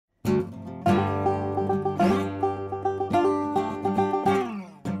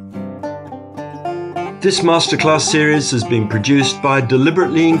This masterclass series has been produced by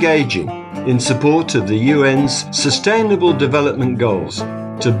Deliberately Engaging in support of the UN's Sustainable Development Goals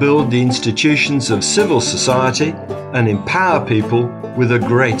to build the institutions of civil society and empower people with a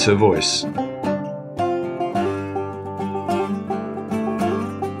greater voice.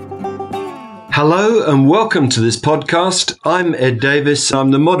 Hello and welcome to this podcast. I'm Ed Davis. I'm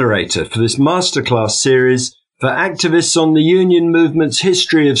the moderator for this masterclass series for activists on the union movement's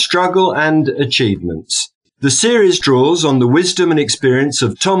history of struggle and achievements. The series draws on the wisdom and experience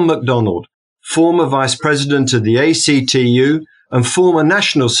of Tom McDonald, former Vice President of the ACTU and former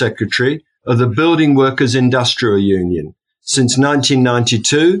National Secretary of the Building Workers Industrial Union. Since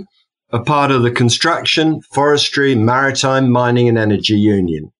 1992, a part of the Construction, Forestry, Maritime, Mining and Energy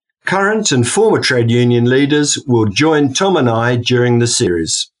Union. Current and former trade union leaders will join Tom and I during the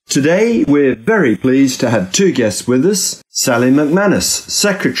series. Today, we're very pleased to have two guests with us. Sally McManus,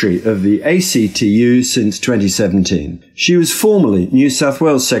 Secretary of the ACTU since 2017. She was formerly New South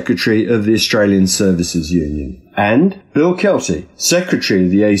Wales Secretary of the Australian Services Union. And Bill Kelty, Secretary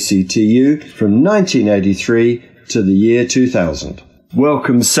of the ACTU from 1983 to the year 2000.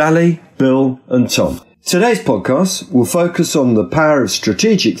 Welcome, Sally, Bill and Tom. Today's podcast will focus on the power of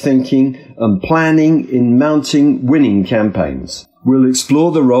strategic thinking and planning in mounting winning campaigns. We'll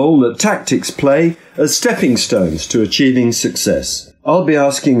explore the role that tactics play as stepping stones to achieving success. I'll be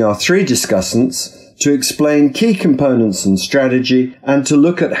asking our three discussants to explain key components and strategy and to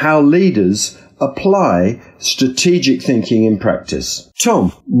look at how leaders apply strategic thinking in practice.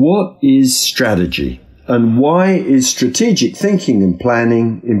 Tom, what is strategy and why is strategic thinking and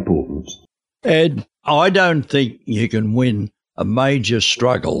planning important? Ed, I don't think you can win a major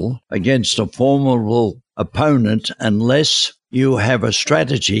struggle against a formidable opponent unless you have a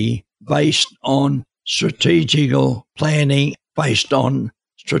strategy based on strategical planning, based on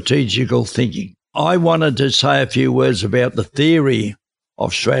strategical thinking. I wanted to say a few words about the theory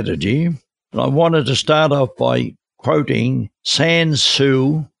of strategy. And I wanted to start off by quoting Sun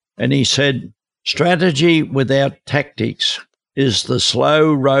Tzu, and he said, "Strategy without tactics is the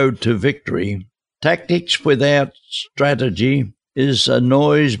slow road to victory. Tactics without strategy is a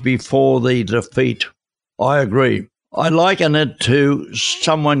noise before the defeat." I agree. I liken it to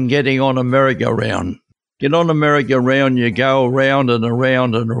someone getting on a merry-go-round. Get on a merry-go-round, you go around and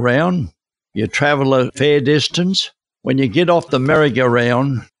around and around. You travel a fair distance. When you get off the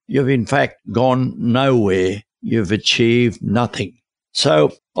merry-go-round, you've in fact gone nowhere. You've achieved nothing.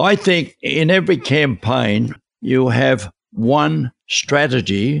 So I think in every campaign, you have one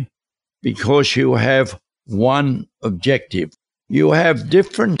strategy because you have one objective. You have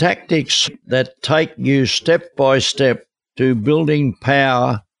different tactics that take you step by step to building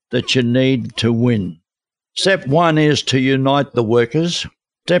power that you need to win. Step one is to unite the workers.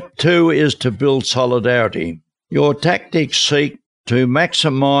 Step two is to build solidarity. Your tactics seek to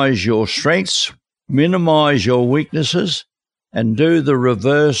maximize your strengths, minimize your weaknesses, and do the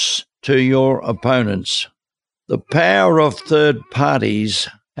reverse to your opponents. The power of third parties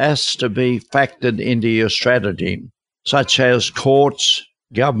has to be factored into your strategy, such as courts,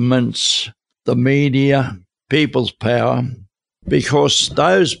 governments, the media, people's power, because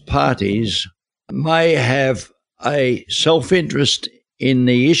those parties may have a self-interest in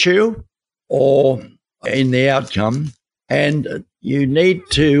the issue or in the outcome, and you need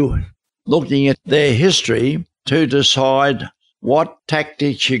to, looking at their history, to decide what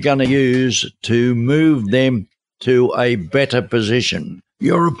tactics you're going to use to move them to a better position.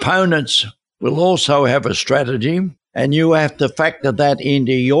 Your opponents will also have a strategy, and you have to factor that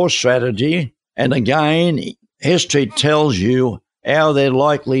into your strategy. And again, history tells you how they're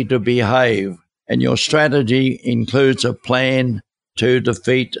likely to behave, and your strategy includes a plan to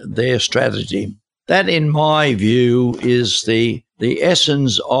defeat their strategy. That, in my view, is the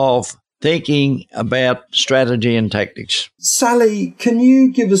essence of thinking about strategy and tactics. Sally, can you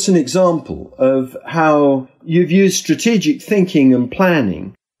give us an example of how you've used strategic thinking and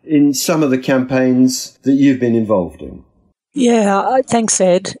planning in some of the campaigns that you've been involved in? Yeah, thanks,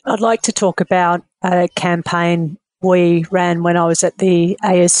 Ed. I'd like to talk about a campaign we ran when I was at the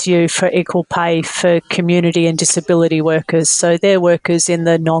ASU for equal pay for community and disability workers. So they're workers in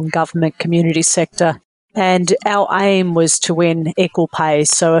the non-government community sector. And our aim was to win equal pay,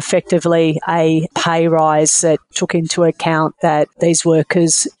 so effectively a pay rise that took into account that these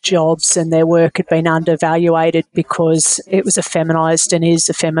workers' jobs and their work had been undervaluated because it was a feminised and is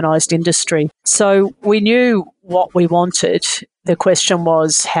a feminised industry. So we knew what we wanted. The question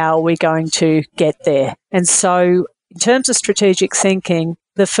was, how are we going to get there? And so in terms of strategic thinking,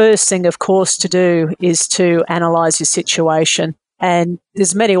 the first thing, of course, to do is to analyse your situation And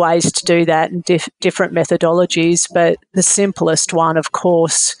there's many ways to do that and different methodologies, but the simplest one, of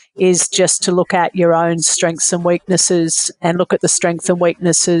course, is just to look at your own strengths and weaknesses and look at the strengths and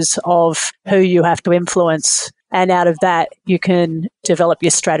weaknesses of who you have to influence. And out of that, you can develop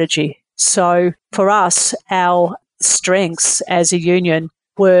your strategy. So for us, our strengths as a union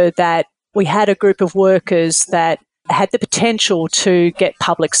were that we had a group of workers that had the potential to get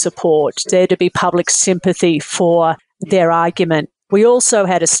public support, there to be public sympathy for their argument. We also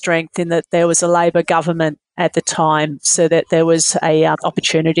had a strength in that there was a Labor government at the time, so that there was a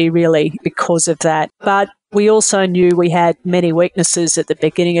opportunity really because of that. But we also knew we had many weaknesses at the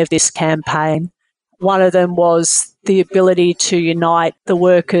beginning of this campaign. One of them was the ability to unite the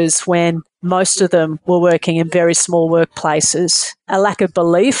workers when most of them were working in very small workplaces. A lack of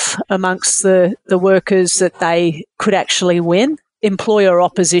belief amongst the workers that they could actually win. Employer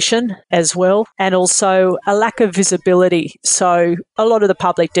opposition as well, and also a lack of visibility. So a lot of the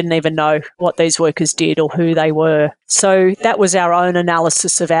public didn't even know what these workers did or who they were. So that was our own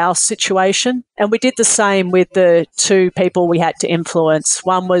analysis of our situation. And we did the same with the two people we had to influence.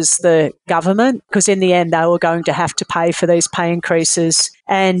 One was the government, because in the end they were going to have to pay for these pay increases.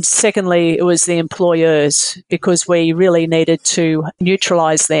 And secondly, it was the employers, because we really needed to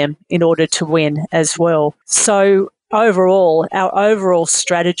neutralise them in order to win as well. So overall, our overall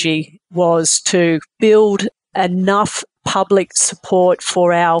strategy was to build enough public support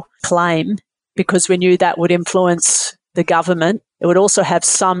for our claim, because we knew that would influence the government. It would also have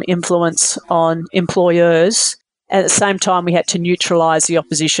some influence on employers. At the same time, we had to neutralise the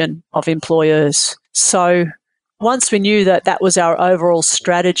opposition of employers. So once we knew that that was our overall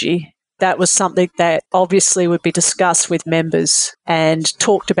strategy, that was something that obviously would be discussed with members and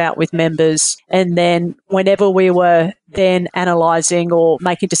talked about with members. And then whenever we were then analysing or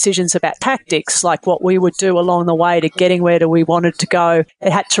making decisions about tactics, like what we would do along the way to getting where we wanted to go,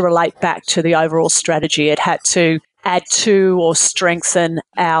 it had to relate back to the overall strategy. It had to add to or strengthen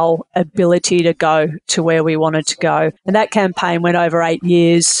our ability to go to where we wanted to go. And that campaign went over 8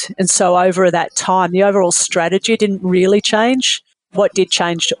 years. And so over that time, the overall strategy didn't really change. What did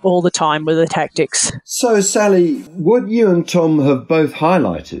change all the time were the tactics. So, Sally, what you and Tom have both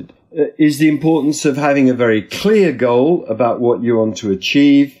highlighted is the importance of having a very clear goal about what you want to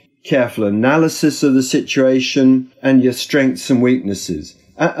achieve, careful analysis of the situation, and your strengths and weaknesses,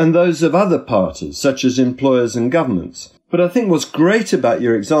 and those of other parties, such as employers and governments. But I think what's great about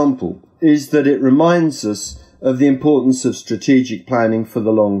your example is that it reminds us of the importance of strategic planning for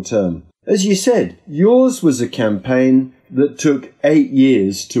the long term. As you said, yours was a campaign that took 8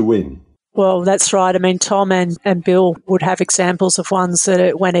 years to win. Well, that's right. I mean, Tom and Bill would have examples of ones that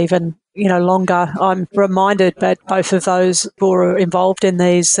it went even, longer. I'm reminded that both of those who were involved in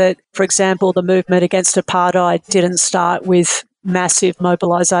these, that, for example, the movement against apartheid didn't start with massive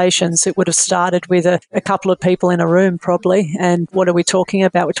mobilisations. It would have started with a couple of people in a room, probably. And what are we talking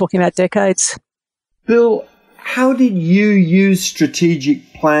about? We're talking about decades. Bill, how did you use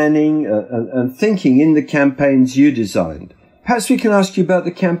strategic planning and thinking in the campaigns you designed? Perhaps we can ask you about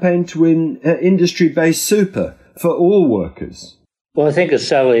the campaign to win industry-based super for all workers. Well, I think as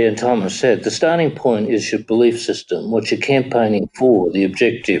Sally and Tom have said, the starting point is your belief system, what you're campaigning for, the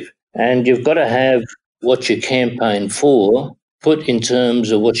objective. And you've got to have what you campaign for put in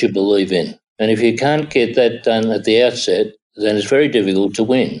terms of what you believe in. And if you can't get that done at the outset, then it's very difficult to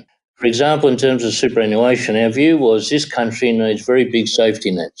win. For example, in terms of superannuation, our view was this country needs very big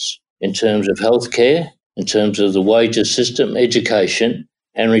safety nets in terms of healthcare, in terms of the wages system, education,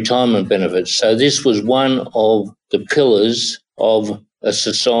 and retirement benefits. So this was one of the pillars of a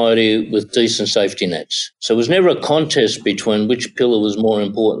society with decent safety nets. So it was never a contest between which pillar was more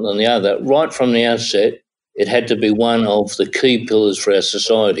important than the other. Right from the outset, it had to be one of the key pillars for our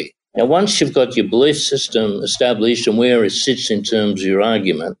society. Now, once you've got your belief system established and where it sits in terms of your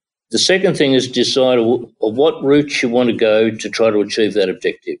argument, the second thing is decide of what route you want to go to try to achieve that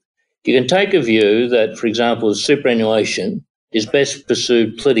objective. You can take a view that, for example, superannuation is best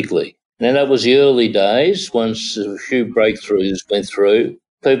pursued politically. Now, that was the early days. Once a few breakthroughs went through,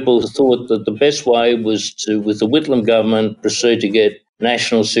 people thought that the best way was to, with the Whitlam government, proceed to get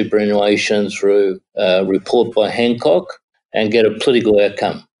national superannuation through a report by Hancock and get a political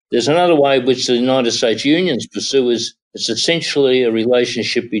outcome. There's another way which the United States unions pursue is it's essentially a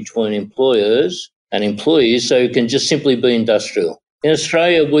relationship between employers and employees, so it can just simply be industrial. In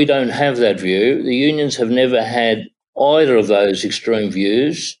Australia, we don't have that view. The unions have never had either of those extreme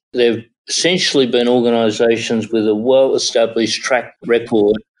views. They've essentially been organisations with a well-established track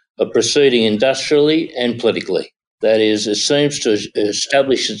record of proceeding industrially and politically. That is, it seems to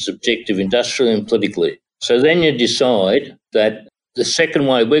establish its objective industrially and politically. So then you decide that the second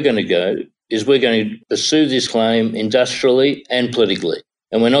way we're going to go is we're going to pursue this claim industrially and politically.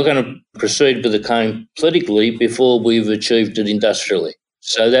 And we're not going to proceed with the claim politically before we've achieved it industrially.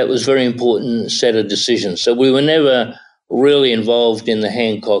 So that was a very important set of decisions. So we were never really involved in the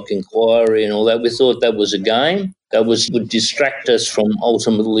Hancock inquiry and all that. We thought that was a game that would distract us from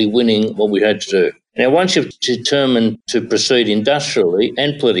ultimately winning what we had to do. Now, once you've determined to proceed industrially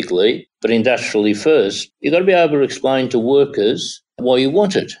and politically, but industrially first, you've got to be able to explain to workers why you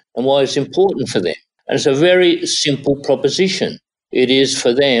want it and why it's important for them. And it's a very simple proposition. It is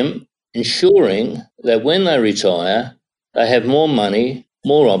for them ensuring that when they retire, they have more money,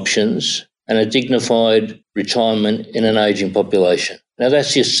 more options, and a dignified retirement in an ageing population. Now,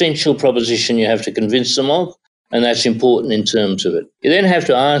 that's the essential proposition you have to convince them of, and that's important in terms of it. You then have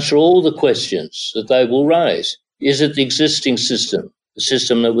to answer all the questions that they will raise. Is it the existing system, the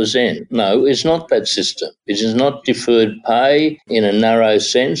system that was in? No, it's not that system. It is not deferred pay in a narrow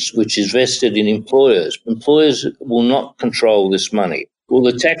sense, which is vested in employers. Employers will not control this money. Will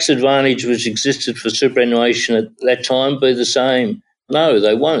the tax advantage which existed for superannuation at that time be the same? No,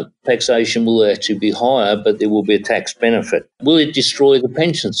 they won't. Taxation will actually be higher, but there will be a tax benefit. Will it destroy the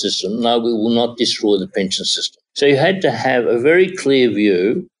pension system? No, it will not destroy the pension system. So you had to have a very clear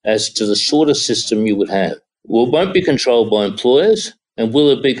view as to the sort of system you would have. Well, it won't be controlled by employers, and will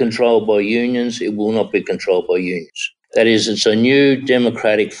it be controlled by unions? It will not be controlled by unions. That is, it's a new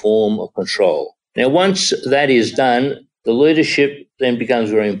democratic form of control. Now, once that is done, the leadership then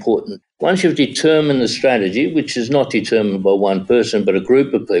becomes very important. Once you've determined the strategy, which is not determined by one person but a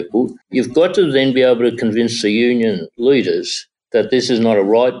group of people, you've got to then be able to convince the union leaders that this is not a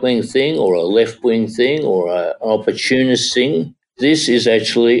right-wing thing or a left-wing thing or an opportunist thing. This is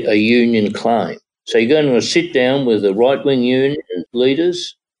actually a union claim. So you're going to sit down with the right-wing union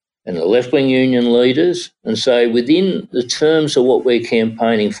leaders and the left-wing union leaders and say, within the terms of what we're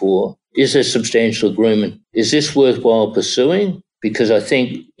campaigning for, is there substantial agreement? Is this worthwhile pursuing? Because I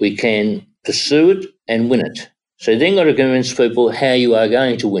think we can pursue it and win it. So then got to convince people how you are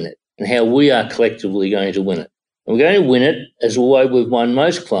going to win it and how we are collectively going to win it. And we're going to win it as the way we've won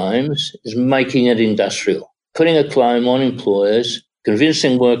most claims is making it industrial, putting a claim on employers,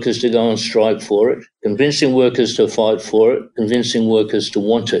 convincing workers to go on strike for it, convincing workers to fight for it, convincing workers to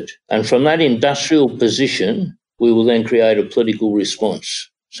want it. And from that industrial position, we will then create a political response.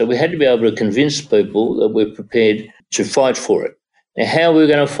 So we had to be able to convince people that we're prepared to fight for it. Now, how we're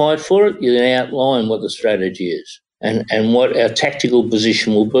going to fight for it, you then outline what the strategy is and what our tactical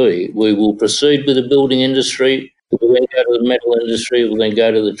position will be. We will proceed with the building industry, we'll then go to the metal industry, we'll then go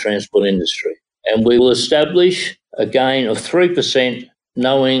to the transport industry. And we will establish a gain of 3%,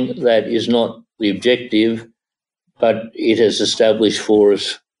 knowing that is not the objective, but it has established for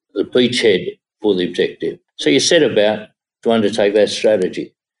us the beachhead for the objective. So you set about to undertake that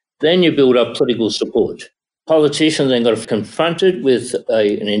strategy. Then you build up political support. Politicians then got confronted with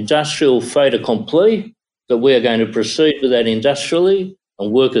an industrial fait accompli that we are going to proceed with that industrially,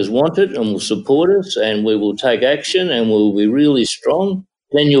 and workers want it and will support us, and we will take action and we will be really strong.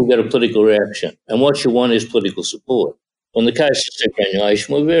 Then you'll get a political reaction. And what you want is political support. In the case of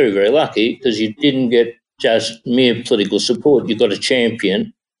superannuation, we're very, very lucky because you didn't get just mere political support. You got a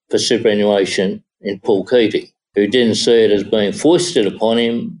champion for superannuation in Paul Kelty, who didn't see it as being foisted upon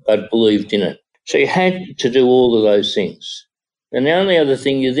him but believed in it. So you had to do all of those things. And the only other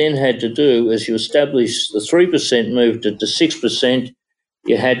thing you then had to do is you established the 3%, moved it to 6%.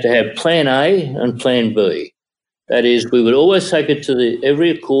 You had to have plan A and plan B. That is, we would always take it to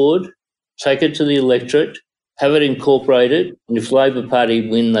every accord, take it to the electorate, have it incorporated, and if Labor Party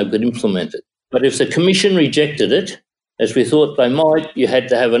win, they could implement it. But if the Commission rejected it, as we thought they might, you had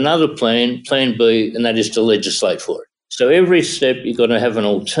to have another plan, plan B, and that is to legislate for it. So every step you've got to have an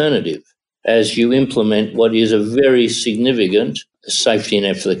alternative as you implement what is a very significant safety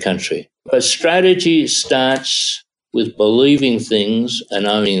net for the country. But strategy starts with believing things and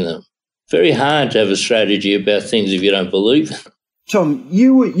owning them. Very hard to have a strategy about things if you don't believe. Tom,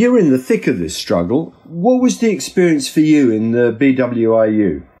 you were in the thick of this struggle. What was the experience for you in the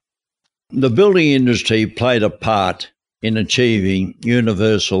BWIU? The building industry played a part in achieving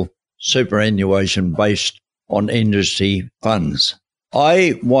universal superannuation based on industry funds.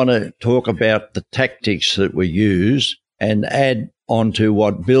 I want to talk about the tactics that were used and add on to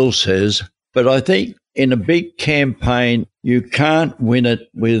what Bill says, but I think in a big campaign, you can't win it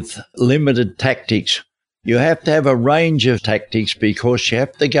with limited tactics. You have to have a range of tactics because you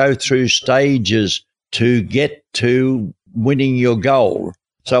have to go through stages to get to winning your goal.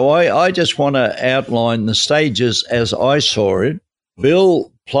 So I just want to outline the stages as I saw it.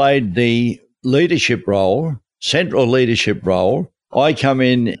 Bill played the leadership role, central leadership role, I come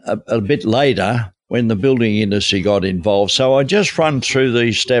in a bit later when the building industry got involved. So I just run through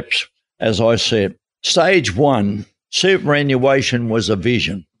these steps as I said. Stage one, superannuation was a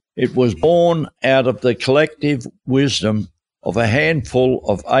vision. It was born out of the collective wisdom of a handful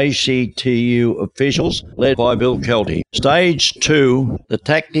of ACTU officials led by Bill Kelty. Stage two, the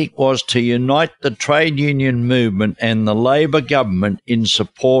tactic was to unite the trade union movement and the Labor government in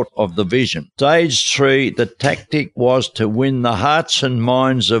support of the vision. Stage three, the tactic was to win the hearts and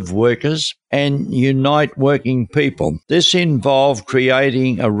minds of workers and unite working people. This involved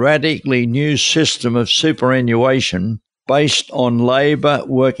creating a radically new system of superannuation based on Labor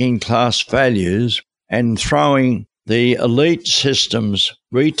working class values and throwing the elite systems,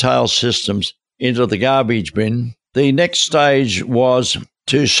 retail systems, into the garbage bin. The next stage was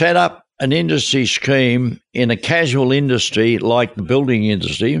to set up an industry scheme in a casual industry like the building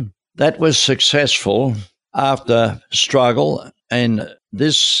industry. That was successful after struggle, and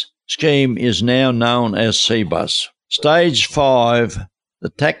this scheme is now known as CBUS. Stage five, the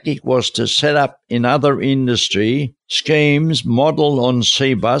tactic was to set up in other industry schemes modelled on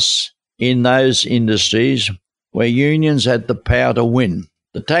CBUS in those industries where unions had the power to win.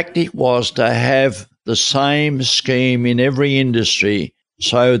 The tactic was to have the same scheme in every industry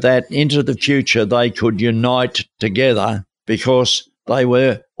so that into the future they could unite together because they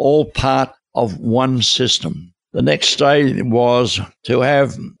were all part of one system. The next stage was to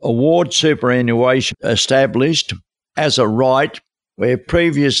have award superannuation established as a right where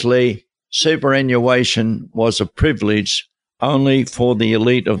previously superannuation was a privilege only for the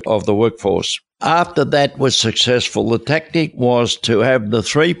elite of the workforce. After that was successful, the tactic was to have the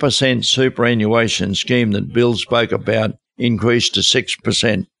 3% superannuation scheme that Bill spoke about increased to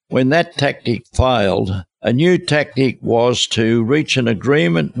 6%. When that tactic failed, a new tactic was to reach an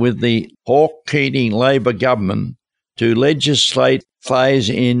agreement with the Hawke-Keating Labor government to legislate phase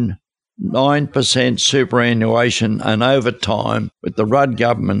in 9% superannuation and over time with the Rudd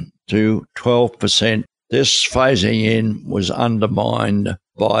government to 12%. This phasing in was undermined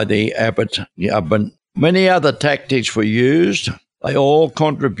by the Abbott government. Many other tactics were used. They all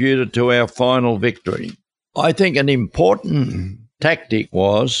contributed to our final victory. I think an important tactic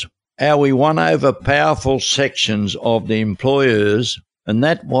was how we won over powerful sections of the employers, and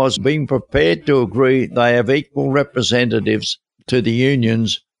that was being prepared to agree they have equal representatives to the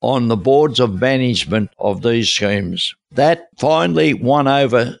unions on the boards of management of these schemes. That finally won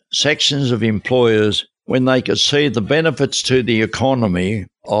over sections of employers when they could see the benefits to the economy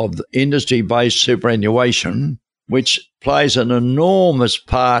of industry-based superannuation, which plays an enormous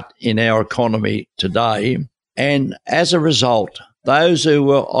part in our economy today. And as a result, those who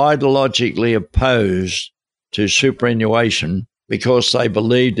were ideologically opposed to superannuation because they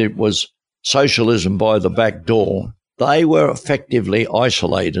believed it was socialism by the back door, they were effectively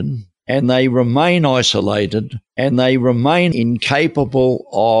isolated, and they remain isolated, and they remain incapable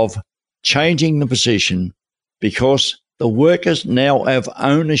of changing the position because the workers now have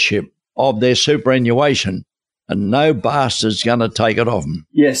ownership of their superannuation and no bastard's going to take it off them.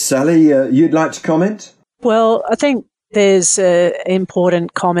 Yes, Sally, you'd like to comment? Well, I think there's an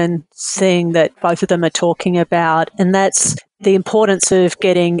important common thing that both of them are talking about, and that's the importance of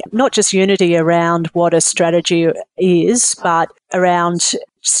getting not just unity around what a strategy is, but around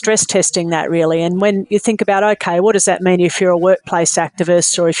stress testing that really. And when you think about, okay, what does that mean if you're a workplace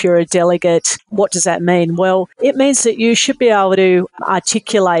activist or if you're a delegate? What does that mean? Well, it means that you should be able to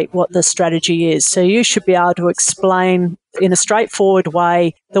articulate what the strategy is. So you should be able to explain in a straightforward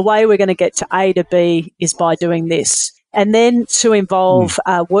way, the way we're going to get to A to B is by doing this. And then to involve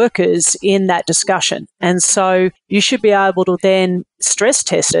workers in that discussion. And so you should be able to then stress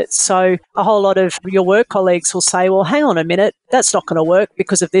test it. So a whole lot of your work colleagues will say, well, hang on a minute, that's not going to work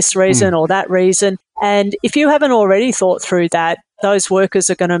because of this reason or that reason. And if you haven't already thought through that, those workers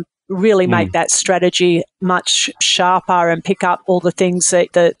are going to really make that strategy much sharper and pick up all the things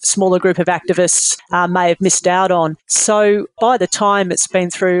that the smaller group of activists may have missed out on. So by the time it's been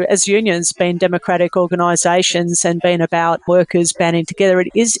through, as unions, been democratic organisations and been about workers banding together,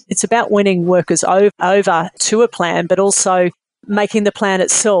 it's about winning workers over to a plan, but also making the plan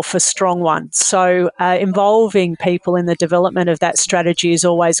itself a strong one. So involving people in the development of that strategy is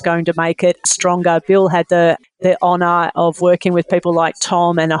always going to make it stronger. Bill had the the honour of working with people like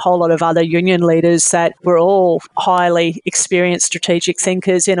Tom and a whole lot of other union leaders that were all highly experienced strategic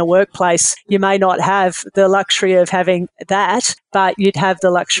thinkers in a workplace. You may not have the luxury of having that, but you'd have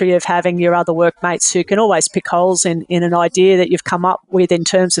the luxury of having your other workmates who can always pick holes in an idea that you've come up with in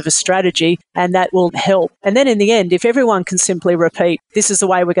terms of a strategy, and that will help. And then in the end, if everyone can simply repeat, this is the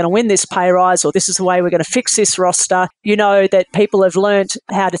way we're going to win this pay rise, or this is the way we're going to fix this roster, you know that people have learnt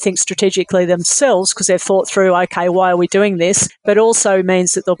how to think strategically themselves because they've thought through, okay, why are we doing this? But also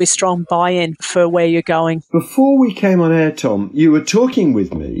means that there'll be strong buy-in for where you're going. Before we came on air, Tom, you were talking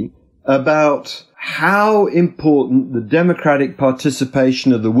with me about how important the democratic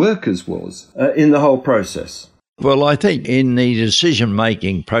participation of the workers was in the whole process. Well, I think in the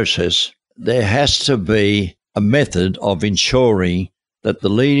decision-making process, there has to be a method of ensuring that the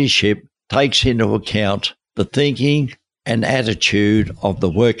leadership takes into account the thinking and attitude of the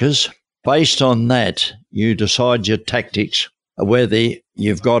workers. Based on that, you decide your tactics, whether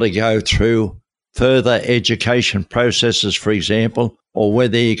you've got to go through further education processes, for example, or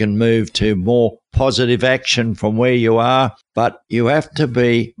whether you can move to more positive action from where you are. But you have to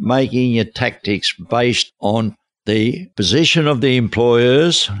be making your tactics based on the position of the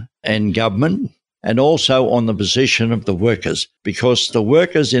employers and government, and also on the position of the workers, because the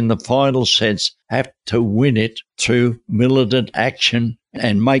workers in the final sense have to win it through militant action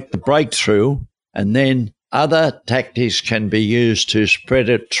and make the breakthrough, and then other tactics can be used to spread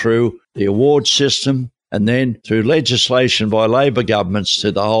it through the award system and then through legislation by Labor governments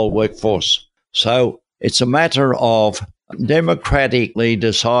to the whole workforce. So it's a matter of democratically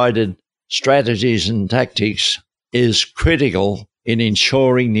decided strategies and tactics is critical in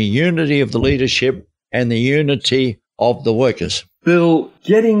ensuring the unity of the leadership and the unity of the workers. Bill,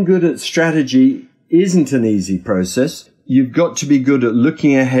 getting good at strategy isn't an easy process. You've got to be good at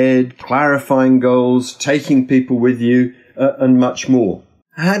looking ahead, clarifying goals, taking people with you, and much more.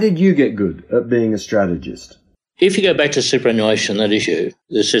 How did you get good at being a strategist? If you go back to superannuation, that issue,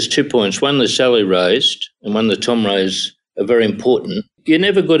 there's just 2 points. One that Sally raised and one that Tom raised are very important. You're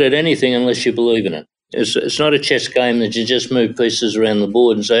never good at anything unless you believe in it. It's not a chess game that you just move pieces around the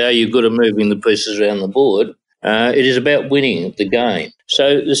board and say, are you good at moving the pieces around the board? It is about winning the game.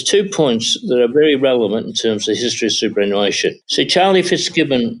 So there's 2 points that are very relevant in terms of the history of superannuation. So Charlie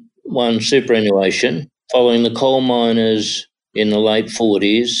Fitzgibbon won superannuation following the coal miners in the late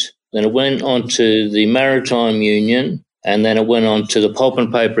 40s. Then it went on to the Maritime Union, and then it went on to the pulp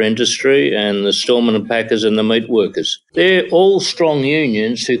and paper industry and the storemen and packers and the meat workers. They're all strong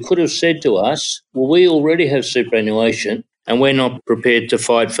unions who could have said to us, well, we already have superannuation and we're not prepared to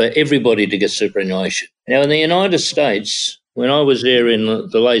fight for everybody to get superannuation. Now, in the United States, when I was there in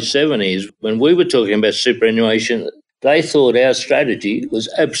the late 70s, when we were talking about superannuation, they thought our strategy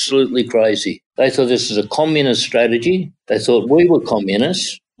was absolutely crazy. They thought this was a communist strategy. They thought we were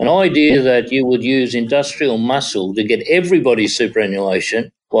communists. An idea that you would use industrial muscle to get everybody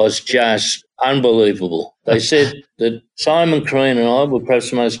superannuation was just unbelievable. They said that Simon Crean and I were perhaps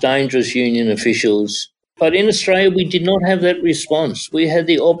the most dangerous union officials. But in Australia, we did not have that response. We had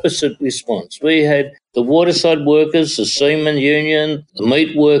the opposite response. We had the waterside workers, the seamen union, the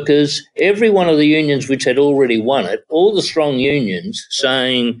meat workers, every one of the unions which had already won it, all the strong unions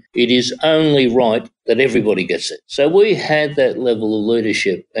saying it is only right that everybody gets it. So we had that level of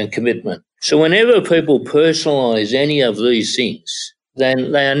leadership and commitment. So whenever people personalise any of these things,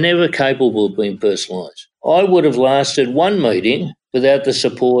 then they are never capable of being personalised. I would have lasted one meeting without the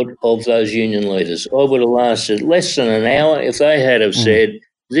support of those union leaders. I would have lasted less than an hour if they had have said,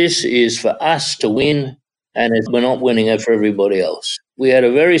 this is for us to win and we're not winning it for everybody else. We had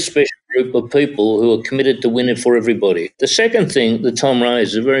a very special group of people who are committed to win it for everybody. The second thing that Tom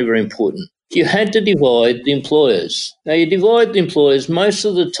raised is very, very important. You had to divide the employers. Now, you divide the employers most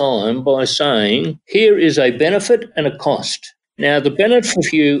of the time by saying, here is a benefit and a cost. Now, the benefit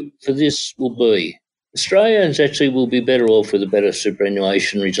for you for this will be Australians actually will be better off with a better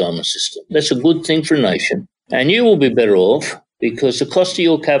superannuation retirement system. That's a good thing for a nation. And you will be better off because the cost of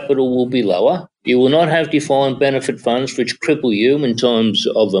your capital will be lower. You will not have defined benefit funds which cripple you in times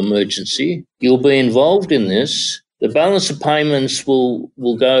of emergency. You'll be involved in this. The balance of payments will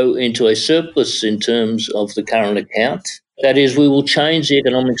go into a surplus in terms of the current account. That is, we will change the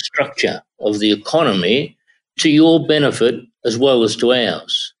economic structure of the economy to your benefit as well as to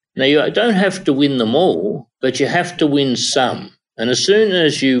ours. Now, you don't have to win them all, but you have to win some. And as soon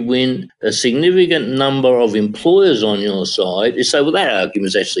as you win a significant number of employers on your side, you say, well, that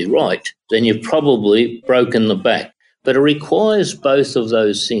argument's actually right, then you've probably broken the back. But it requires both of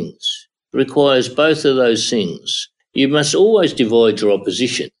those things. It requires both of those things. You must always divide your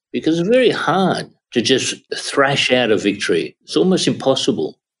opposition because it's very hard to just thrash out a victory. It's almost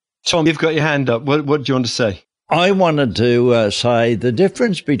impossible. Tom, you've got your hand up. What do you want to say? I wanted to say the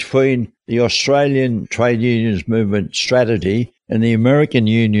difference between the Australian trade unions movement strategy and the American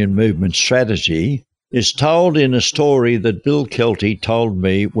union movement strategy is told in a story that Bill Kelty told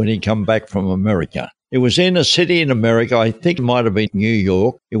me when he come back from America. It was in a city in America, I think it might have been New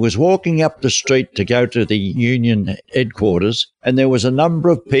York. It was walking up the street to go to the union headquarters, and there was a number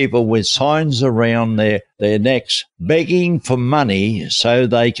of people with signs around their necks begging for money so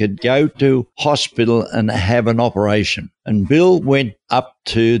they could go to hospital and have an operation. And Bill went up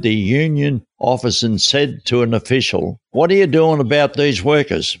to the union office and said to an official, "What are you doing about these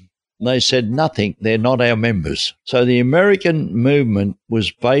workers?" And they said, "Nothing, they're not our members." So the American movement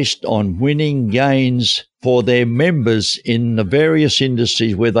was based on winning gains for their members in the various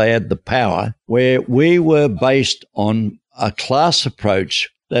industries where they had the power, where we were based on a class approach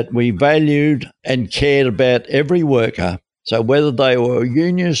that we valued and cared about every worker. So whether they were a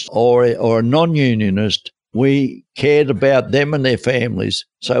unionist or a non-unionist, we cared about them and their families.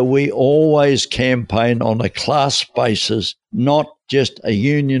 So we always campaigned on a class basis, not just a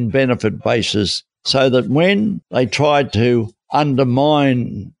union benefit basis, so that when they tried to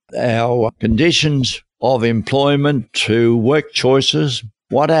undermine our conditions of employment to work choices,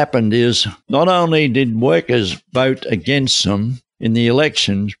 what happened is not only did workers vote against them in the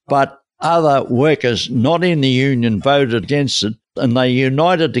elections, but other workers not in the union voted against it, and they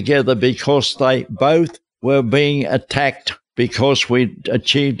united together because they both were being attacked because we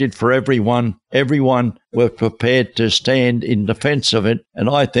achieved it for everyone. Everyone were prepared to stand in defence of it, and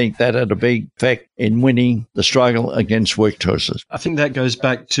I think that had a big effect in winning the struggle against work choices. I think that goes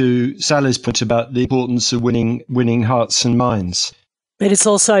back to Sally's point about the importance of winning hearts and minds. But it's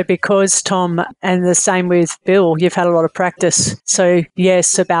also because, Tom, and the same with Bill, you've had a lot of practice. So,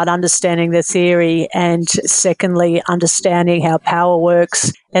 yes, about understanding the theory, and secondly, understanding how power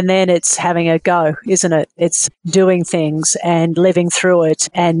works. And then it's having a go, isn't it? It's doing things and living through it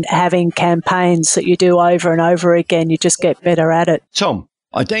and having campaigns that you do over and over again. You just get better at it. Tom?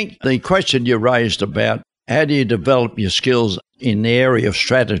 I think the question you raised about how do you develop your skills in the area of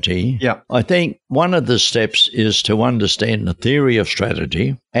strategy? Yeah. I think one of the steps is to understand the theory of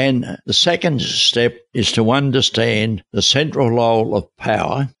strategy. And the second step is to understand the central role of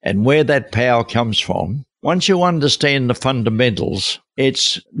power and where that power comes from. Once you understand the fundamentals,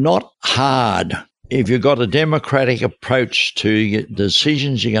 it's not hard if you've got a democratic approach to the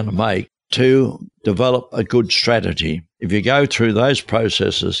decisions you're going to make to develop a good strategy. If you go through those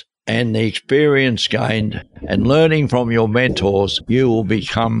processes, and the experience gained and learning from your mentors, you will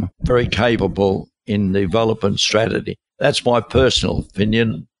become very capable in developing strategy. That's my personal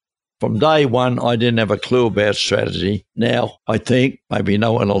opinion. From day one, I didn't have a clue about strategy. Now, I think, maybe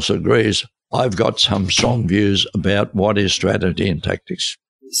no one else agrees, I've got some strong views about what is strategy and tactics.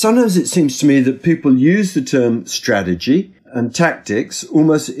 Sometimes it seems to me that people use the term strategy and tactics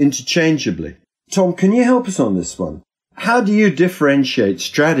almost interchangeably. Tom, can you help us on this one? How do you differentiate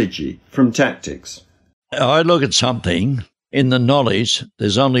strategy from tactics? I look at something, in the knowledge,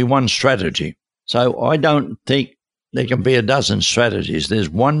 there's only one strategy. So I don't think there can be a dozen strategies. There's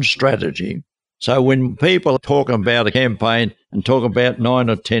one strategy. So when people talk about a campaign and talk about 9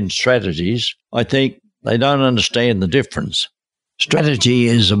 or 10 strategies, I think they don't understand the difference. Strategy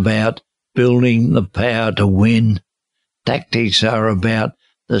is about building the power to win. Tactics are about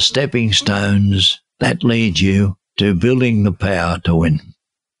the stepping stones that lead you to building the power to win.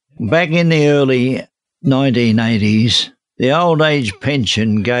 Back in the early 1980s, the old age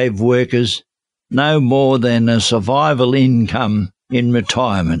pension gave workers no more than a survival income in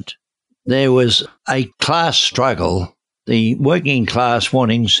retirement. There was a class struggle, the working class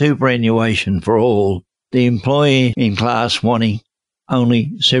wanting superannuation for all, the employee in class wanting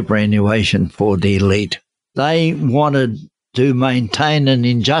only superannuation for the elite. They wanted to maintain an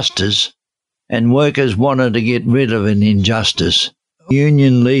injustice, and workers wanted to get rid of an injustice.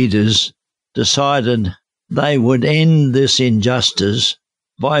 Union leaders decided they would end this injustice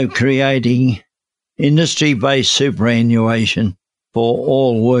by creating industry-based superannuation for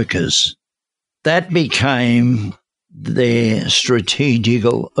all workers. That became their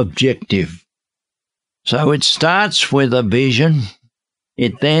strategical objective. So it starts with a vision.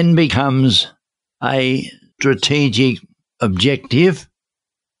 It then becomes a strategic objective.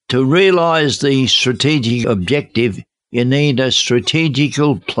 To realise the strategic objective, you need a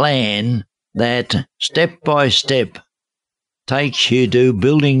strategical plan that step by step takes you to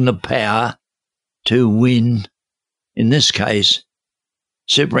building the power to win, in this case,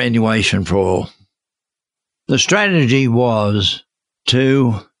 superannuation for all. The strategy was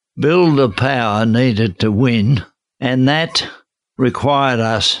to build the power needed to win, and that required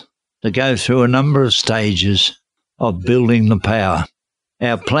us to go through a number of stages of building the power.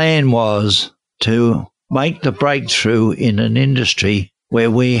 Our plan was to make the breakthrough in an industry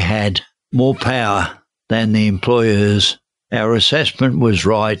where we had more power than the employers. Our assessment was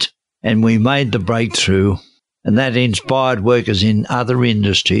right, and we made the breakthrough, and that inspired workers in other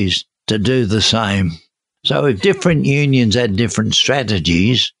industries to do the same. So if different unions had different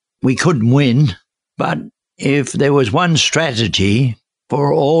strategies, we couldn't win. But if there was one strategy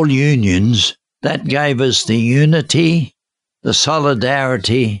for all unions, that gave us the unity, the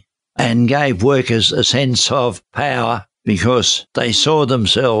solidarity, and gave workers a sense of power because they saw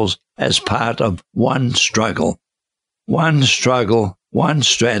themselves as part of one struggle. One struggle, one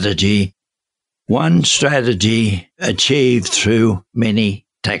strategy achieved through many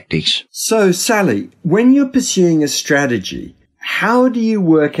tactics. So, Sally, when you're pursuing a strategy, how do you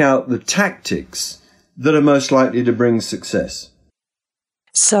work out the tactics that are most likely to bring success?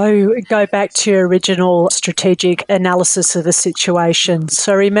 So go back to your original strategic analysis of the situation.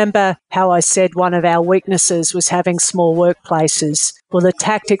 So remember how I said one of our weaknesses was having small workplaces. Well, the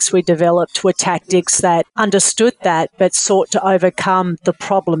tactics we developed were tactics that understood that but sought to overcome the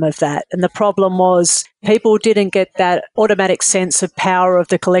problem of that. And the problem was people didn't get that automatic sense of power of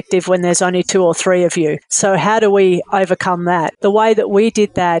the collective when there's only 2 or 3 of you. So how do we overcome that? The way that we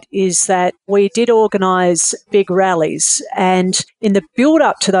did that is that we did organise big rallies. And in the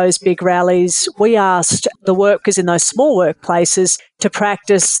build-up to those big rallies, we asked the workers in those small workplaces to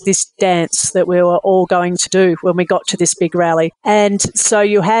practice this dance that we were all going to do when we got to this big rally. And so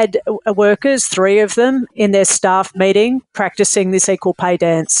you had workers, 3 of them, in their staff meeting practicing this equal pay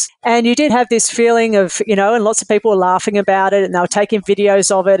dance. And you did have this feeling of, and lots of people were laughing about it and they were taking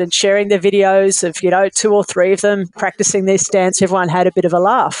videos of it and sharing their videos of, 2 or 3 of them practicing this dance. Everyone had a bit of a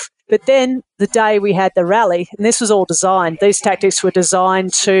laugh. But then the day we had the rally, and this was all designed, these tactics were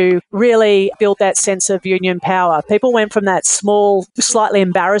designed to really build that sense of union power. People went from that small, slightly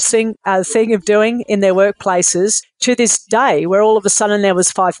embarrassing thing of doing in their workplaces to this day where all of a sudden there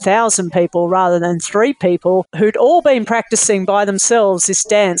was 5,000 people rather than 3 people who'd all been practicing by themselves this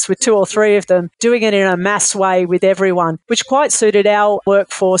dance with 2 or 3 of them, doing it in a mass way with everyone, which quite suited our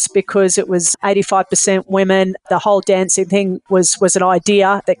workforce because it was 85% women. The whole dancing thing was an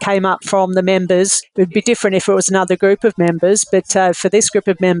idea that came up from the members. It would be different if it was another group of members, but for this group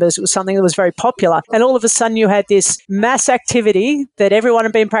of members, it was something that was very popular. And all of a sudden you had this mass activity that everyone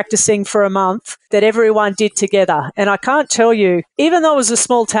had been practicing for a month that everyone did together. And I can't tell you, even though it was a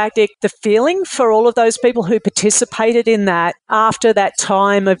small tactic, the feeling for all of those people who participated in that after that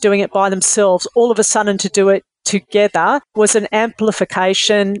time of doing it by themselves, all of a sudden to do it together was an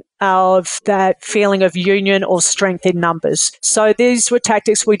amplification of that feeling of union or strength in numbers. So these were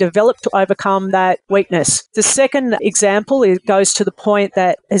tactics we developed to overcome that weakness. The second example goes to the point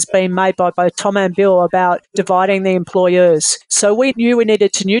that has been made by both Tom and Bill about dividing the employers. So we knew we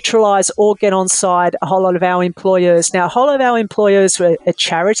needed to neutralise or get on side a whole lot of our employers. Now, a whole lot of our employers were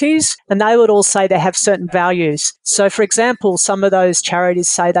charities, and they would all say they have certain values. So, for example, some of those charities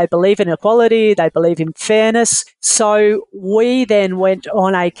say they believe in equality, they believe in fairness. So we then went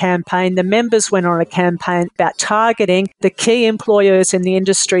on a campaign, the members went on a campaign about targeting the key employers in the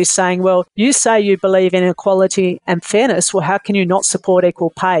industry saying, well, you say you believe in equality and fairness, well, how can you not support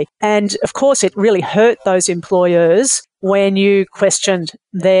equal pay? And of course, it really hurt those employers when you questioned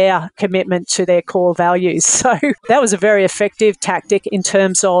their commitment to their core values. So that was a very effective tactic in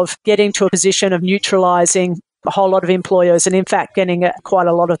terms of getting to a position of neutralising a whole lot of employers and, in fact, getting quite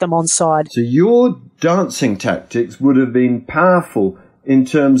a lot of them on side. So your dancing tactics would have been powerful in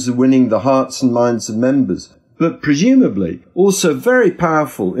terms of winning the hearts and minds of members, but presumably also very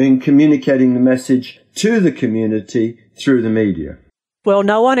powerful in communicating the message to the community through the media. Well,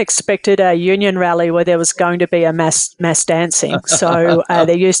 no one expected a union rally where there was going to be a mass dancing. So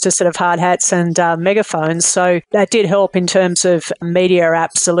they're used to sort of hard hats and megaphones. So that did help in terms of media,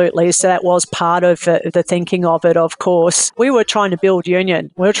 absolutely. So that was part of the thinking of it, of course. We were trying to build union.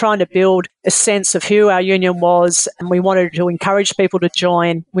 We were trying to build a sense of who our union was, and we wanted to encourage people to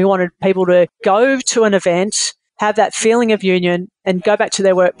join. We wanted people to go to an event, have that feeling of union, and go back to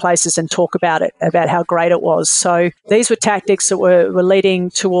their workplaces and talk about it, about how great it was. So these were tactics that were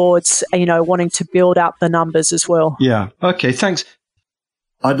leading towards, wanting to build up the numbers as well. Yeah. Okay, thanks.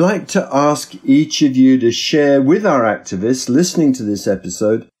 I'd like to ask each of you to share with our activists listening to this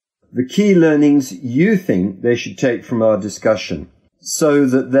episode the key learnings you think they should take from our discussion so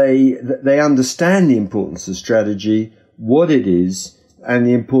that they understand the importance of strategy, what it is, and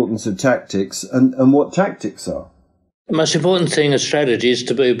the importance of tactics and what tactics are. The most important thing as strategy is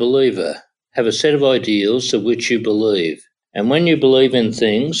to be a believer. Have a set of ideals of which you believe. And when you believe in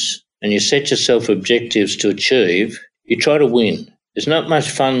things and you set yourself objectives to achieve, you try to win. There's not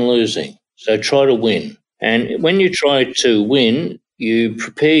much fun losing, so try to win. And when you try to win, you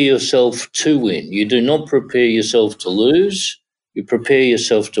prepare yourself to win. You do not prepare yourself to lose, you prepare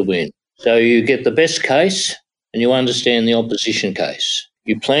yourself to win. So you get the best case and you understand the opposition case.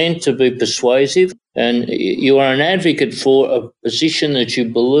 You plan to be persuasive and you are an advocate for a position that you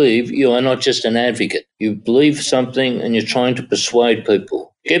believe. You are not just an advocate. You believe something and you're trying to persuade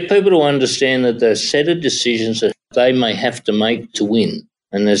people. Get people to understand that there are a set of decisions that they may have to make to win.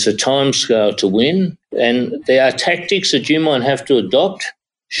 And there's a time scale to win. And there are tactics that you might have to adopt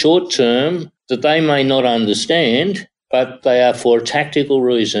short term that they may not understand, but they are for a tactical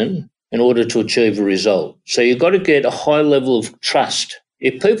reason in order to achieve a result. So you've got to get a high level of trust.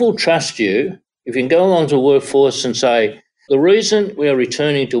 If people trust you, if you can go along to the workforce and say, the reason we are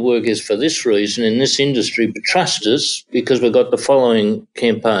returning to work is for this reason in this industry, but trust us because we've got the following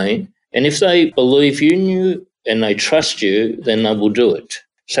campaign. And if they believe in you and they trust you, then they will do it.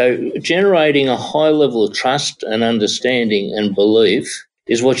 So generating a high level of trust and understanding and belief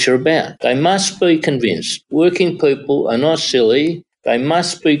is what you're about. They must be convinced. Working people are not silly. They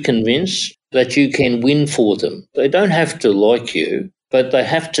must be convinced that you can win for them. They don't have to like you, but they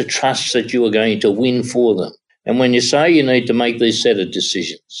have to trust that you are going to win for them. And when you say you need to make these set of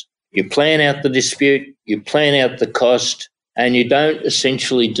decisions, you plan out the dispute, you plan out the cost, and you don't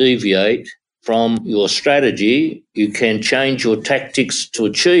essentially deviate from your strategy. You can change your tactics to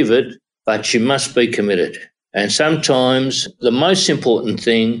achieve it, but you must be committed. And sometimes the most important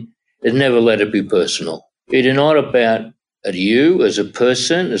thing is never let it be personal. It is not about you as a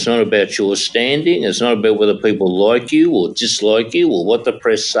person. It's not about your standing. It's not about whether people like you or dislike you or what the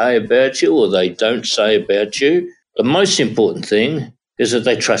press say about you or they don't say about you. The most important thing is that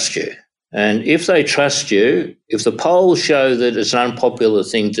they trust you. And if they trust you, if the polls show that it's an unpopular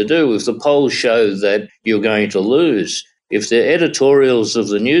thing to do, if the polls show that you're going to lose, if the editorials of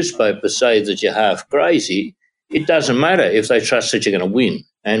the newspaper say that you're half crazy, it doesn't matter if they trust that you're going to win.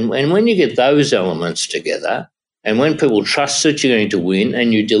 And when you get those elements together, and when people trust that you're going to win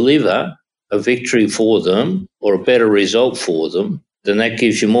and you deliver a victory for them or a better result for them, then that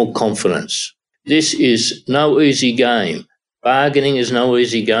gives you more confidence. This is no easy game. Bargaining is no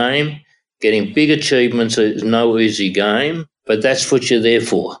easy game. Getting big achievements is no easy game, but that's what you're there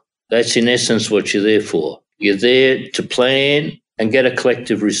for. That's in essence what you're there for. You're there to plan and get a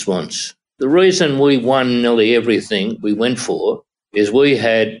collective response. The reason we won nearly everything we went for is we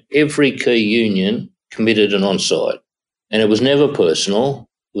had every key union committed and on-site. And it was never personal.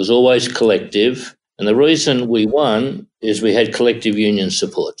 It was always collective. And the reason we won is we had collective union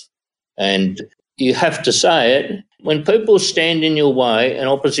support. And you have to say it, when people stand in your way and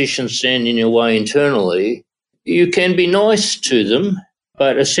opposition stand in your way internally, you can be nice to them,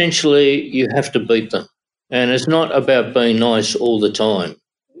 but essentially you have to beat them. And it's not about being nice all the time.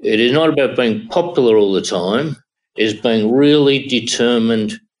 It is not about being popular all the time. It's being really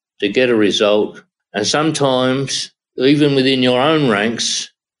determined to get a result. And sometimes, even within your own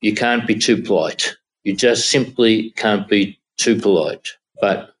ranks, you can't be too polite. You just simply can't be too polite.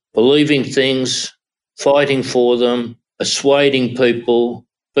 But believing things, fighting for them, persuading people,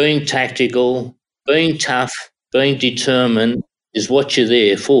 being tactical, being tough, being determined is what you're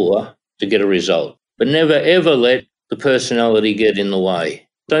there for to get a result. But never, ever let the personality get in the way.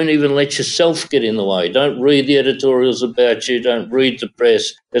 Don't even let yourself get in the way. Don't read the editorials about you. Don't read the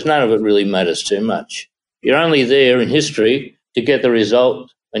press, because none of it really matters too much. You're only there in history to get the result.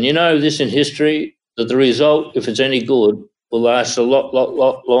 And you know this in history, that the result, if it's any good, will last a lot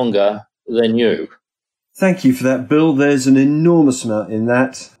longer than you. Thank you for that, Bill. There's an enormous amount in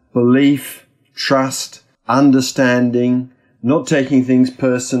that. Belief, trust, understanding, not taking things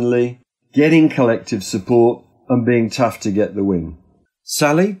personally, getting collective support, and being tough to get the win.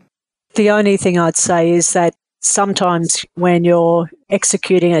 Sally? The only thing I'd say is that sometimes when you're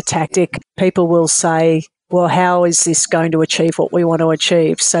executing a tactic, people will say, well, how is this going to achieve what we want to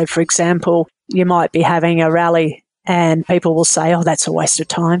achieve? So, for example, you might be having a rally and people will say, oh, that's a waste of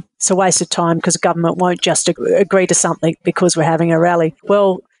time. It's a waste of time because government won't just agree to something because we're having a rally.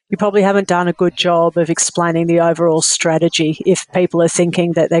 Well, you probably haven't done a good job of explaining the overall strategy if people are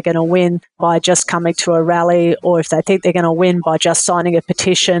thinking that they're going to win by just coming to a rally, or if they think they're going to win by just signing a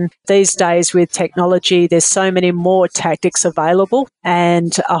petition. These days with technology, there's so many more tactics available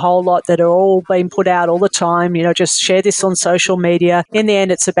and a whole lot that are all being put out all the time. You know, just share this on social media. In the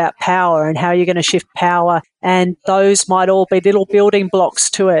end, it's about power and how you're going to shift power And those might all be little building blocks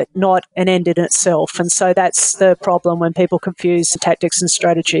to it, not an end in itself. And so that's the problem when people confuse tactics and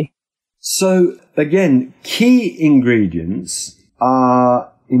strategy. So again, key ingredients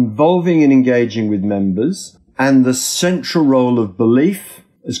are involving and engaging with members and the central role of belief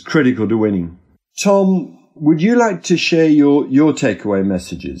as critical to winning. Tom, would you like to share your takeaway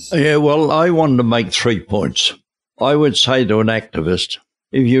messages? Yeah, well, I wanted to make 3 points. I would say to an activist,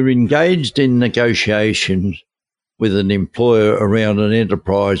 if you're engaged in negotiations with an employer around an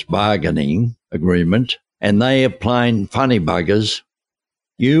enterprise bargaining agreement and they are playing funny buggers,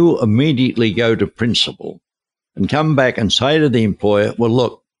 you immediately go to principle and come back and say to the employer, well,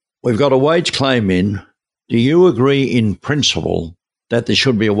 look, we've got a wage claim in. Do you agree in principle that there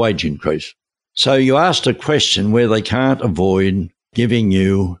should be a wage increase? So you asked a question where they can't avoid giving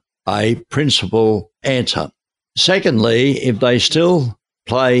you a principle answer. Secondly, if they still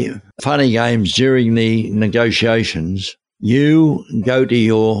play funny games during the negotiations, you go to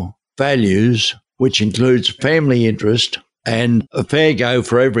your values, which includes family interest and a fair go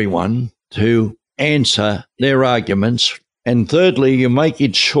for everyone to answer their arguments. And thirdly, you make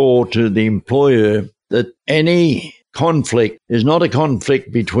it sure to the employer that any conflict is not a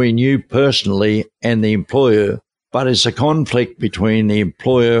conflict between you personally and the employer, but it's a conflict between the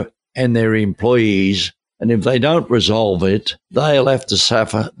employer and their employees. And if they don't resolve it, they'll have to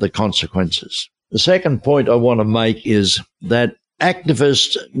suffer the consequences. The second point I want to make is that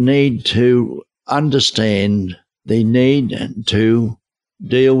activists need to understand the need to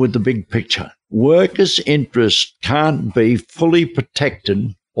deal with the big picture. Workers' interests can't be fully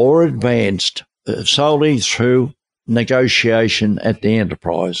protected or advanced solely through negotiation at the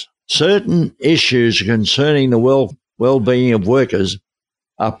enterprise. Certain issues concerning the well-being of workers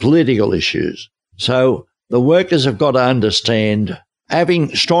are political issues. So the workers have got to understand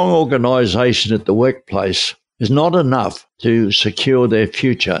having strong organisation at the workplace is not enough to secure their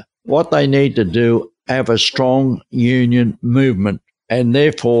future. What they need to do, have a strong union movement, and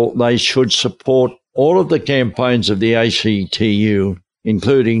therefore they should support all of the campaigns of the ACTU,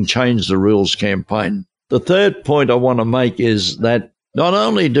 including Change the Rules campaign. The third point I want to make is that not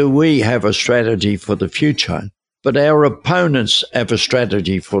only do we have a strategy for the future, but our opponents have a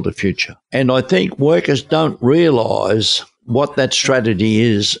strategy for the future. And I think workers don't realise what that strategy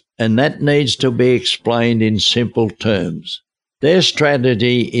is, and that needs to be explained in simple terms. Their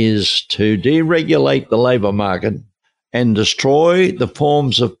strategy is to deregulate the labour market and destroy the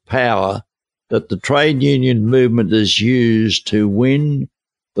forms of power that the trade union movement has used to win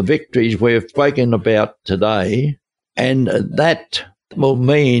the victories we've spoken about today. And that will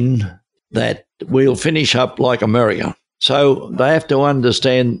mean that we'll finish up like America. So they have to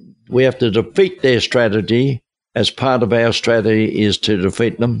understand we have to defeat their strategy, as part of our strategy is to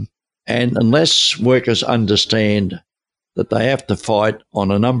defeat them. And unless workers understand that they have to fight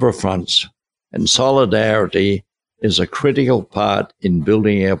on a number of fronts, and solidarity is a critical part in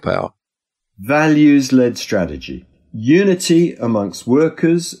building our power. Values-led strategy, unity amongst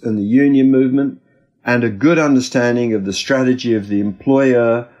workers and the union movement, and a good understanding of the strategy of the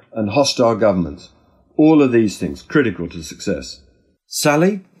employer and hostile government. All of these things critical to success.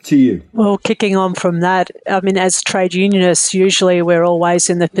 Sally, to you. Well, kicking on from that, I mean, as trade unionists, usually we're always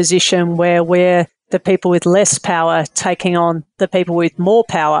in the position where we're the people with less power taking on the people with more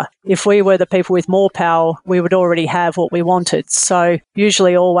power. If we were the people with more power, we would already have what we wanted. So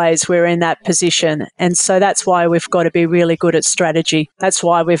usually always we're in that position. And so that's why we've got to be really good at strategy. That's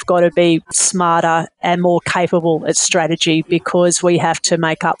why we've got to be smarter and more capable at strategy, because we have to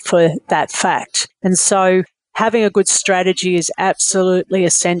make up for that fact. And so having a good strategy is absolutely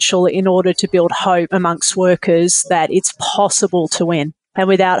essential in order to build hope amongst workers that it's possible to win. And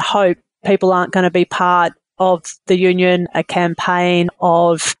without hope, people aren't going to be part of the union, a campaign,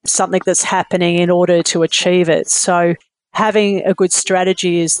 of something that's happening in order to achieve it. So having a good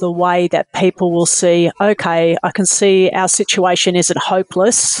strategy is the way that people will see, okay, I can see our situation isn't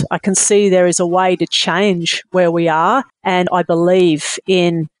hopeless. I can see there is a way to change where we are, and I believe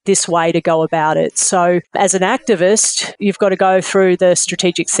in this way to go about it. So as an activist, you've got to go through the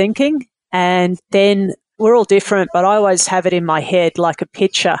strategic thinking, and then we're all different, but I always have it in my head like a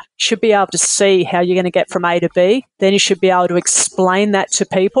picture. You should be able to see how you're going to get from A to B. Then you should be able to explain that to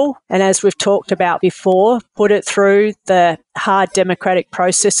people. And as we've talked about before, put it through the hard democratic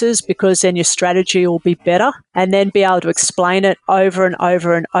processes, because then your strategy will be better. And then be able to explain it over and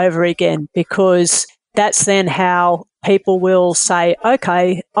over and over again, because that's then how people will say,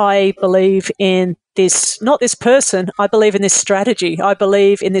 okay, I believe in this, not this person, I believe in this strategy. I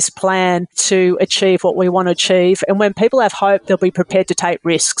believe in this plan to achieve what we want to achieve. And when people have hope, they'll be prepared to take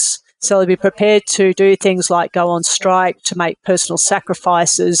risks. So they'll be prepared to do things like go on strike, to make personal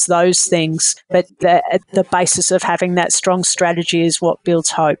sacrifices, those things. But the basis of having that strong strategy is what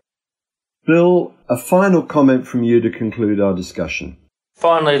builds hope. Bill, a final comment from you to conclude our discussion.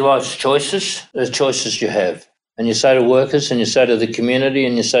 Finally, life's choices. There's choices you have. And you say to workers and you say to the community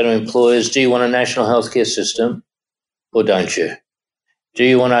and you say to employers, do you want a national healthcare system or don't you? Do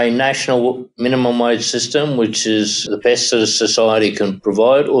you want a national minimum wage system, which is the best that society can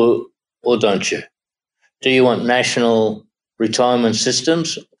provide, or don't you? Do you want national retirement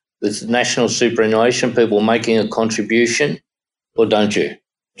systems with national superannuation, people making a contribution, or don't you?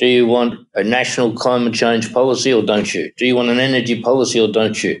 Do you want a national climate change policy, or don't you? Do you want an energy policy, or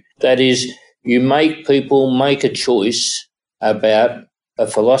don't you? That is, you make people make a choice about a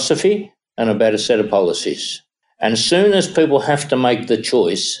philosophy and about a set of policies. And as soon as people have to make the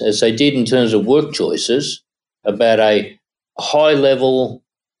choice, as they did in terms of work choices, about a high-level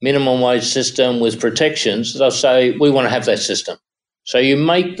minimum wage system with protections, they'll say, we want to have that system. So you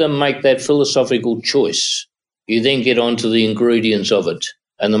make them make that philosophical choice. You then get on to the ingredients of it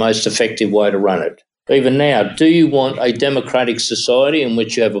and the most effective way to run it. Even now, do you want a democratic society in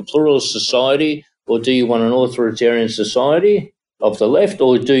which you have a pluralist society, or do you want an authoritarian society of the left,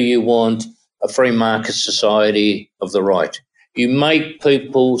 or do you want a free market society of the right? You make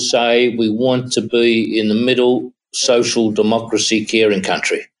people say we want to be in the middle social democracy caring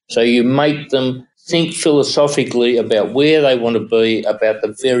country. So you make them think philosophically about where they want to be, about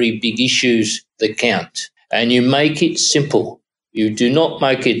the very big issues that count. And you make it simple. You do not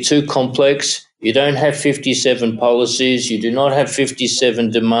make it too complex. You don't have 57 policies. You do not have 57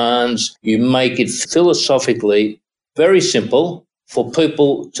 demands. You make it philosophically very simple for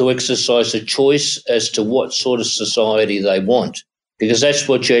people to exercise a choice as to what sort of society they want, because that's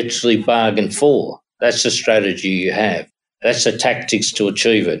what you actually bargain for. That's the strategy you have. That's the tactics to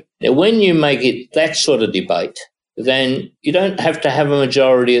achieve it. Now, when you make it that sort of debate, then you don't have to have a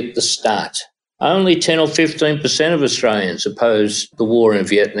majority at the start. Only 10 or 15% of Australians opposed the war in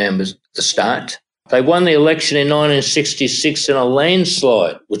Vietnam at the start. They won the election in 1966 in a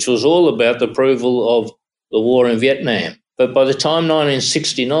landslide, which was all about the approval of the war in Vietnam. But by the time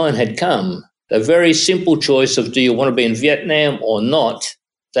 1969 had come, the very simple choice of do you want to be in Vietnam or not,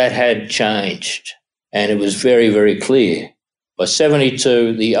 that had changed. And it was very, very clear. By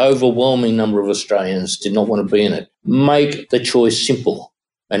 72, the overwhelming number of Australians did not want to be in it. Make the choice simple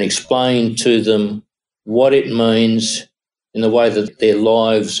and explain to them what it means in the way that their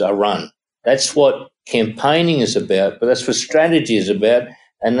lives are run. That's what campaigning is about, but that's what strategy is about.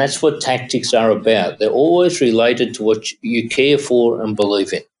 And that's what tactics are about. They're always related to what you care for and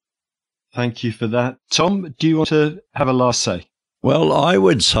believe in. Thank you for that. Tom, do you want to have a last say? Well, I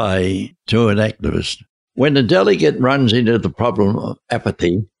would say to an activist, when a delegate runs into the problem of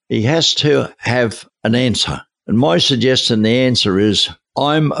apathy, he has to have an answer. And my suggestion, the answer is,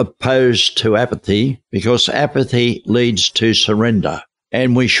 I'm opposed to apathy because apathy leads to surrender.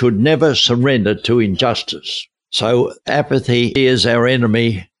 And we should never surrender to injustice. So apathy is our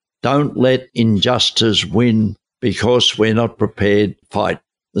enemy. Don't let injustice win because we're not prepared to fight.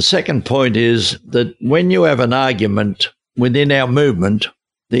 The second point is that when you have an argument within our movement,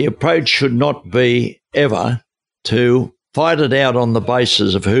 the approach should not be ever to fight it out on the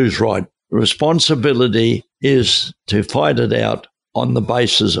basis of who's right. The responsibility is to fight it out on the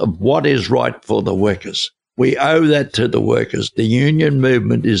basis of what is right for the workers. We owe that to the workers. The union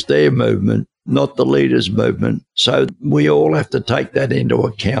movement is their movement, not the leaders' movement. So we all have to take that into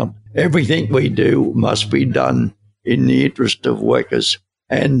account. Everything we do must be done in the interest of workers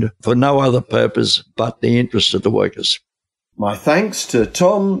and for no other purpose but the interest of the workers. My thanks to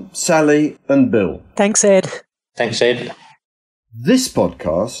Tom, Sally and Bill. Thanks, Ed. Thanks, Ed. This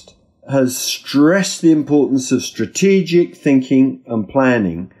podcast has stressed the importance of strategic thinking and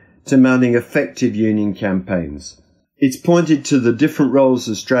planning to mounting effective union campaigns. It's pointed to the different roles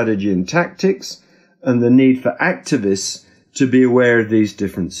of strategy and tactics and the need for activists to be aware of these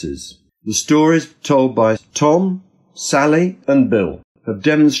differences. The stories told by Tom, Sally and Bill have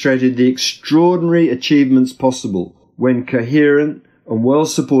demonstrated the extraordinary achievements possible when coherent and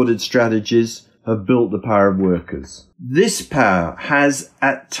well-supported strategies have built the power of workers. This power has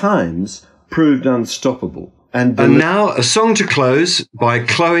at times proved unstoppable. And now a song to close by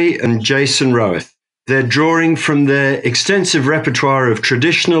Chloe and Jason Roweth. They're drawing from their extensive repertoire of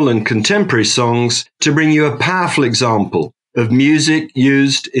traditional and contemporary songs to bring you a powerful example of music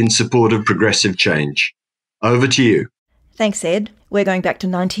used in support of progressive change. Over to you. Thanks, Ed. We're going back to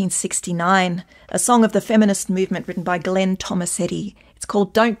 1969, a song of the feminist movement written by Glenn Tomasetti. It's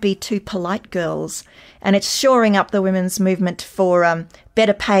called Don't Be Too Polite Girls, and it's shoring up the women's movement for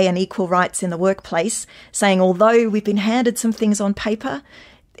better pay and equal rights in the workplace, saying although we've been handed some things on paper,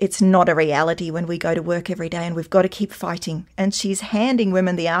 it's not a reality when we go to work every day, and we've got to keep fighting. And she's handing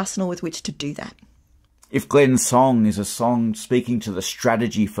women the arsenal with which to do that. If Glenn's song is a song speaking to the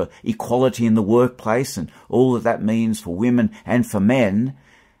strategy for equality in the workplace and all that means for women and for men,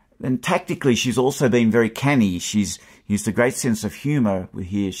 then tactically she's also been very canny. She's used a great sense of humour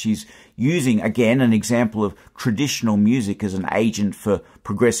here. She's using, again, an example of traditional music as an agent for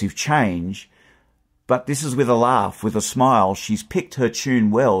progressive change. But this is with a laugh, with a smile. She's picked her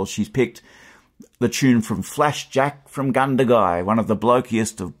tune well. She's picked the tune from Flash Jack from Gundagai, one of the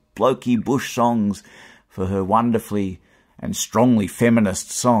blokiest of blokey bush songs, for her wonderfully and strongly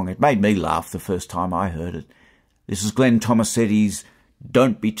feminist song. It made me laugh the first time I heard it. This is Glenn Tomasetti's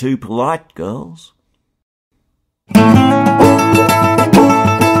Don't Be Too Polite, Girls.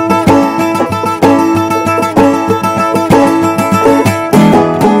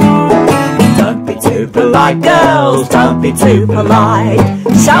 Don't be too polite, girls, don't be too polite.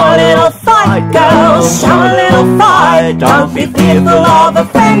 Show a little fight, girls, show a little fight. Don't be fearful of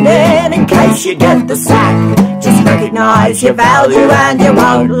offending in case you get the sack. Just recognise your value and you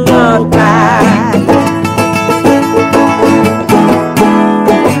won't look back.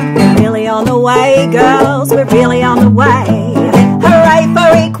 We're really on the way, girls, we're really on the way. Hooray for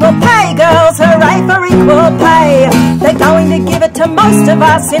equal pay, girls, hooray for equal pay. They're going to give it to most of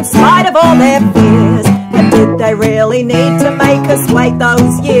us in spite of all their fears. But did they really need to make us wait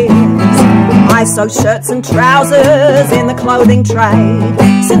those years? I sew shirts and trousers in the clothing trade.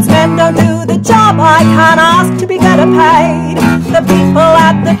 Since men don't do the job, I can't ask to be better paid. The people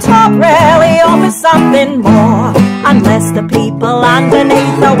at the top rarely offer something more, unless the people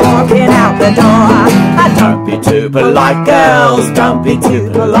underneath are walking out the door. Don't be too polite, girls, don't be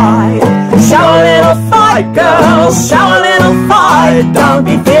too polite. Show a little fight, girls, show a little fight. Don't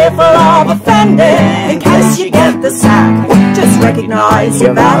be fearful of offending in case you get the sack. Just recognise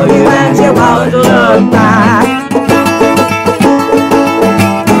your value and you won't look back.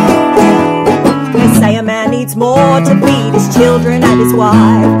 They say a man needs more to feed his children and his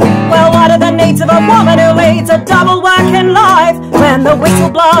wife. Well, what are the needs of a woman who leads a double working life? When the whistle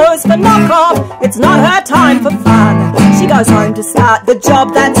blows for knock-off, it's not her time for fun. She goes home to start the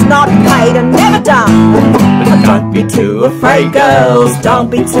job that's not paid and never done. But don't be too afraid, girls, don't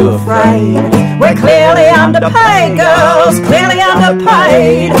be too afraid. We're clearly underpaid, girls, clearly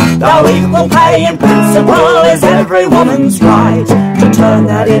underpaid. Though equal pay in principle is every woman's right, to turn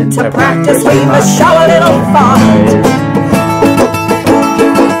that into practice we must show a little fight.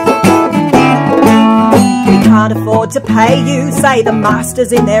 Can't afford to pay you, say the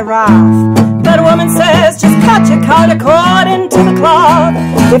masters in their wrath. But a woman says, just cut your coat according to the cloth.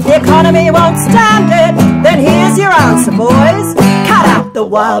 If the economy won't stand it, then here's your answer, boys. Cut out the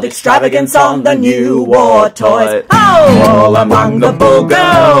wild extravagance on the new war toys. Oh, all among the bull,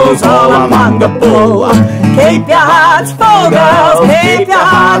 girls, all among the bull. Keep your hearts full, girls, keep your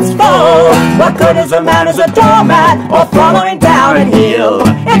hearts full. What good is a man as a doormat or following down a hill?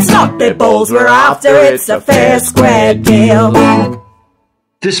 It's not their balls we're after, it's a fair square deal.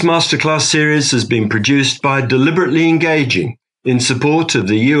 This masterclass series has been produced by Deliberately Engaging in support of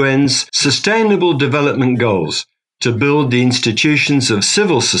the UN's Sustainable Development Goals to build the institutions of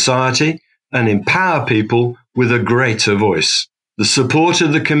civil society and empower people with a greater voice. The support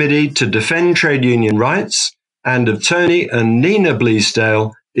of the Committee to Defend Trade Union Rights and of Tony and Nina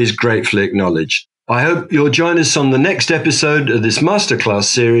Bleasdale is gratefully acknowledged. I hope you'll join us on the next episode of this masterclass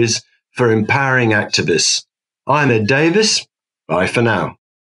series for empowering activists. I'm Ed Davis. Bye for now.